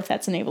don't know if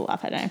that's an evil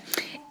laugh, I don't know.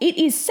 It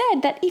is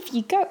said that if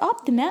you go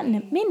up the mountain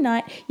at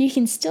midnight, you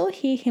can still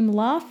hear him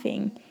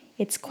laughing.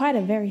 It's quite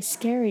a very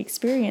scary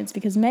experience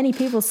because many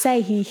people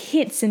say he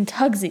hits and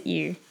tugs at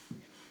you.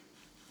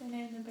 They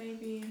named the royal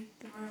baby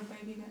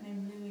got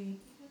named Louis.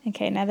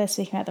 Okay, now they're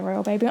speaking about the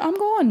royal baby. I'm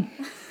gone.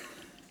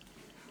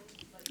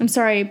 I'm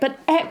sorry,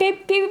 but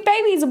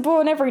babies are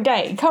born every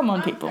day. Come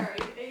on, people. Sorry,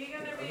 are you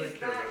going to I be don't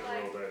care that, about the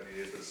like... world out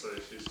here, but so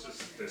she's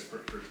just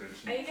desperate for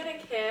attention. Are you going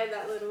to care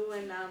that little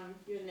when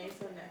your niece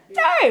or nephew...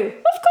 No, of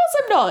course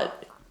I'm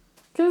not.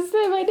 Because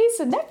they're my niece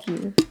and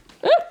nephew.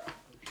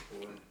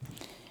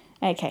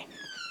 Okay.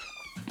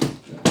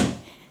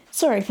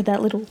 Sorry for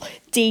that little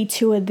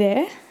detour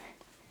there.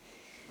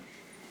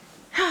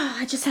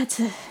 I just had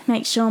to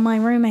make sure my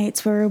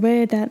roommates were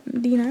aware that,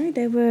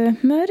 there were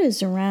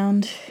murders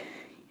around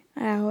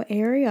our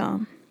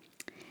area.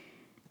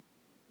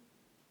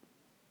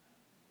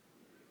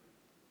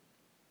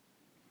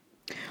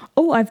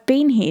 Oh, I've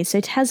been here.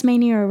 So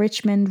Tasmania,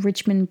 Richmond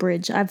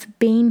Bridge. I've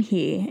been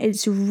here.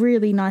 It's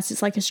really nice.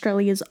 It's like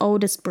Australia's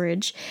oldest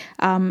bridge,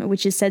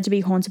 which is said to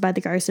be haunted by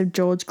the ghost of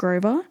George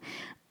Grover.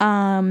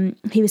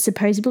 He was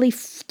supposedly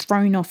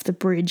thrown off the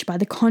bridge by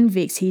the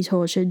convicts he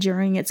tortured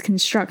during its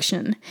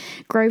construction.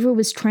 Grover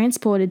was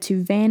transported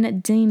to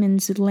Van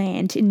Diemen's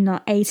Land in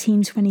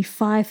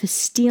 1825 for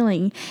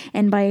stealing,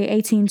 and by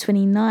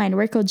 1829,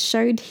 records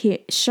show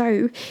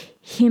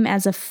him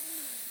as a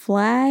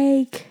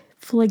flagellator.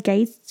 What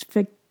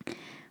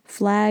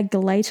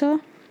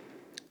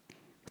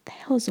the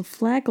hell is a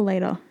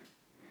flagellator?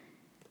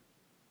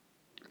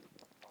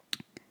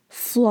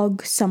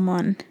 Flog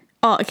someone.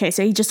 Oh, okay,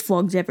 so he just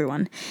flogs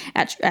everyone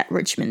at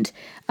Richmond,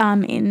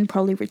 in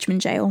probably Richmond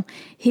jail.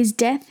 His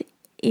death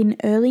in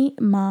early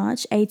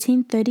March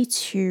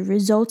 1832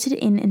 resulted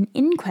in an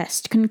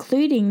inquest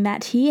concluding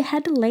that he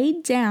had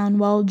laid down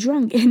while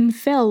drunk and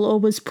fell or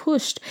was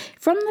pushed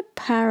from the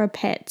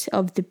parapet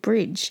of the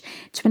bridge,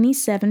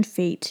 27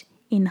 feet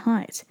in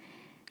height.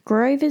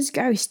 Grover's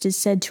ghost is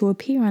said to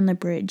appear on the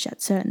bridge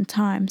at certain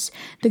times.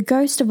 The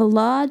ghost of a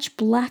large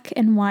black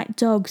and white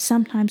dog,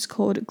 sometimes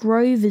called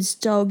Grover's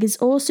dog, is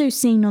also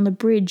seen on the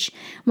bridge.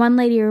 One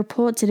lady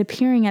reports it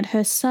appearing at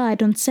her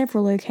side on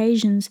several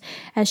occasions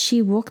as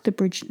she walked the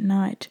bridge at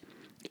night.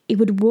 It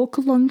would walk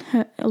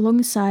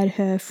alongside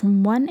her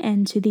from one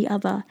end to the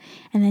other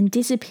and then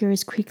disappear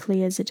as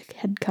quickly as it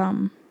had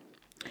come.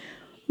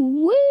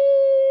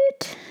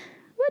 What?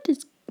 What?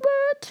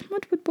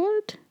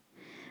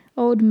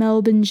 Old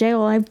Melbourne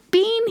Jail. I've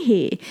been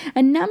here.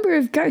 A number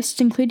of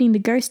ghosts, including the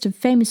ghost of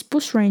famous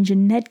bushranger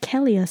Ned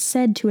Kelly, are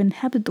said to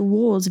inhabit the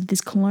walls of this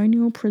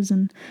colonial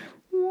prison.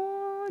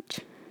 What?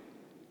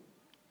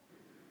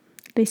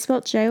 They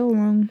spelt jail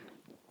wrong.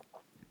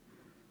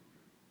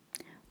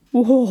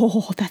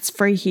 Whoa, that's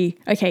freaky.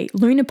 Okay,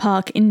 Luna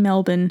Park in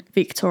Melbourne,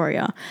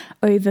 Victoria.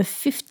 Over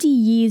 50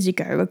 years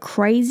ago, a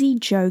crazy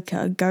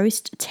joker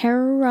ghost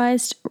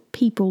terrorized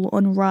people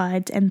on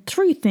rides and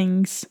threw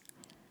things.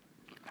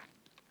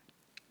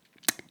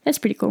 That's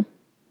pretty cool.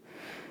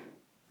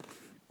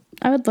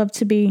 I would love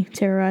to be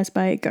terrorized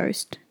by a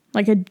ghost,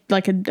 like a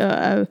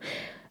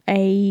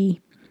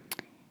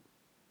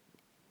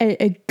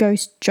a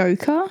ghost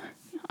joker.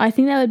 I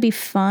think that would be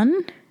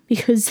fun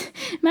because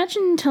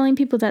imagine telling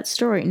people that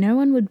story. No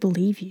one would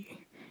believe you.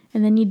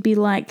 And then you'd be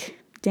like,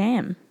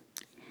 damn.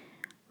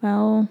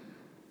 Well,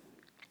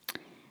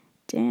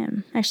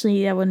 damn.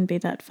 Actually, that wouldn't be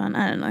that fun.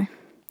 I don't know.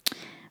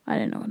 I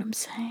don't know what I'm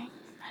saying.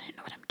 I don't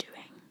know what I'm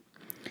doing.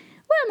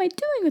 What am I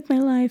doing with my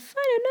life?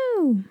 I don't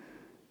know.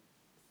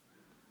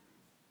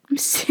 I'm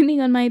sitting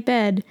on my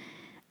bed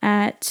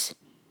at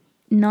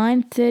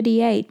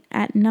 9:38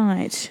 at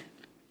night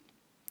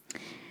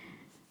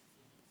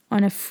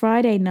on a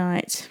Friday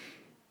night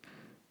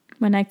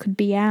when I could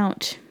be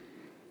out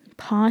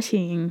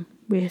partying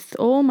with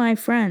all my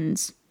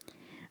friends.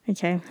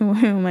 Okay, who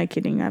am I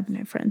kidding? I have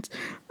no friends.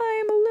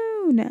 I am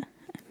alone.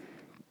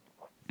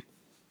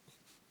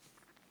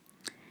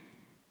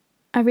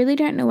 I really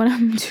don't know what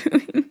I'm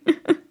doing.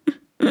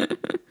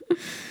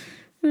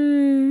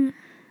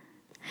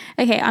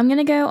 Okay, I'm going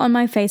to go on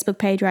my Facebook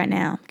page right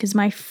now because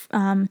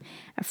a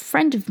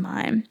friend of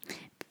mine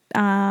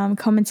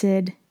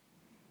commented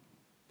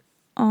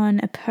on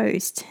a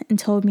post and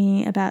told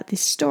me about this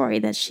story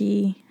that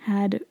she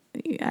had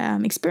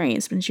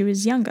experienced when she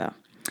was younger.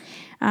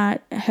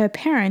 Her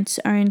parents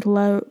owned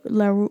La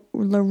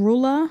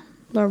Rolla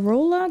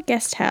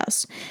Guest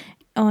House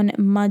in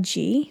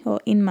Mudgee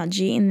in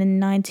the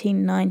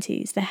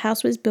 1990s. The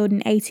house was built in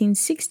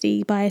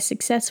 1860 by a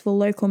successful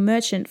local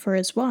merchant for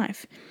his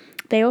wife.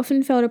 They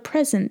often felt a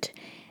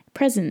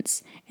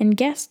presence, and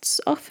guests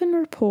often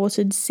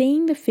reported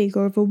seeing the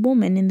figure of a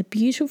woman in the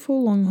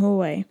beautiful long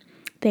hallway.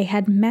 They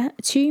had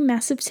two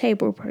massive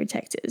table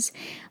protectors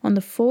on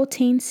the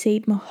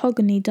 14-seat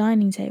mahogany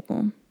dining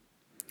table.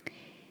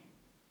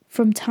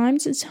 From time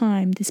to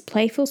time, this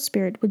playful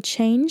spirit would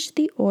change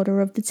the order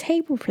of the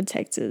table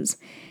protectors.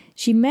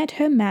 She met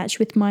her match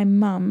with my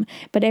mum,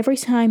 but every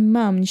time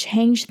Mum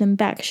changed them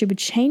back, she would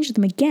change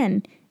them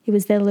again. It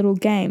was their little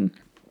game.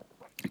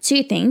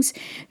 Two things.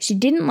 She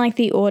didn't like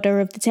the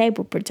order of the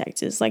table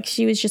protectors. Like,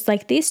 she was just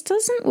like, this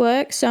doesn't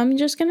work, so I'm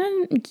just going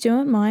to do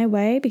it my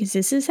way because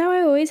this is how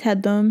I always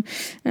had them.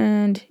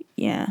 And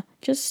yeah,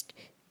 just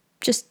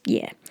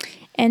yeah.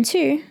 And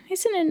two,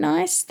 isn't it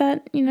nice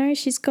that,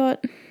 she's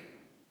got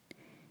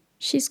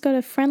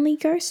a friendly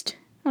ghost?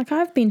 Like,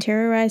 I've been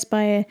terrorized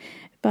by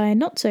a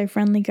not so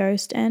friendly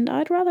ghost, and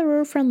I'd rather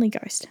a friendly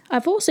ghost.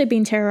 I've also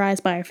been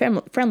terrorized by a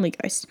friendly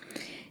ghost.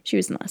 She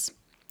was nice.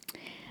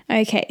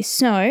 Okay,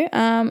 so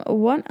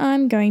what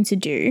I'm going to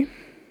do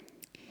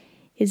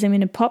is I'm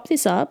going to pop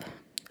this up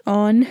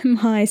on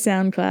my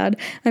SoundCloud.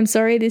 I'm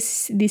sorry,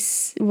 this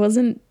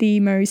wasn't the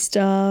most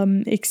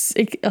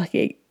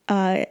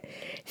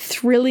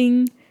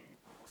thrilling,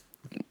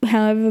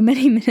 however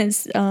many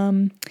minutes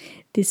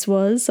this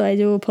was, so I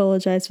do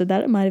apologize for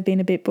that. It might have been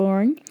a bit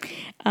boring,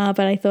 but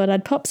I thought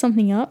I'd pop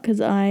something up because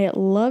I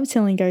love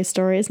telling ghost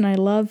stories and I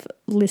love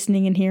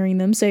listening and hearing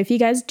them. So if you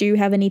guys do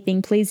have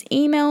anything, please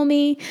email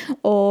me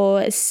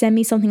or send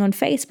me something on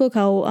Facebook.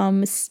 I'll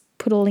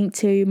put a link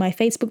to my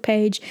Facebook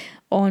page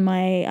on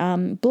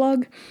my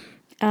blog.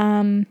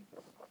 Follow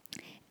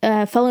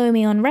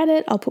me on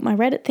Reddit. I'll put my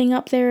Reddit thing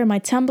up there and my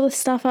Tumblr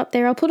stuff up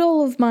there. I'll put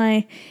all of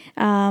my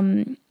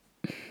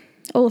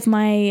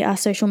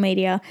social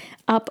media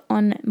up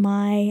on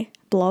my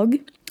blog.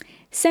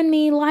 Send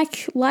me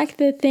like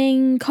the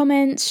thing,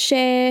 comments,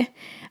 share,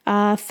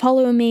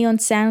 follow me on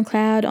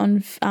SoundCloud,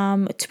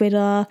 on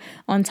Twitter,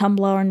 on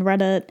Tumblr, on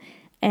Reddit,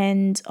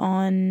 and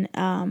on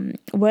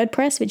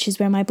WordPress, which is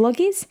where my blog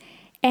is.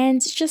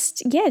 And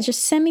just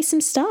send me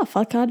some stuff.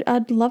 Like,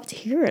 I'd love to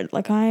hear it.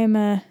 Like, I am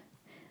a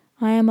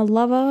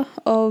lover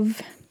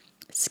of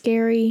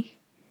scary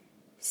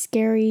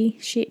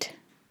shit.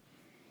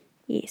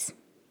 Yes.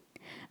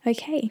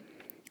 Okay.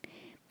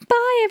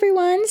 Bye,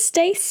 everyone.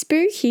 Stay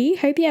spooky.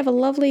 Hope you have a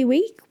lovely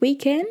week,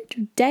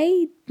 weekend,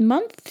 day,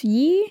 month,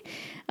 year,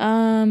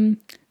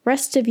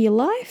 rest of your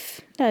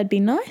life. That'd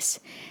be nice.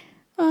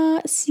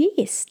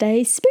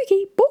 Stay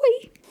spooky. Bye.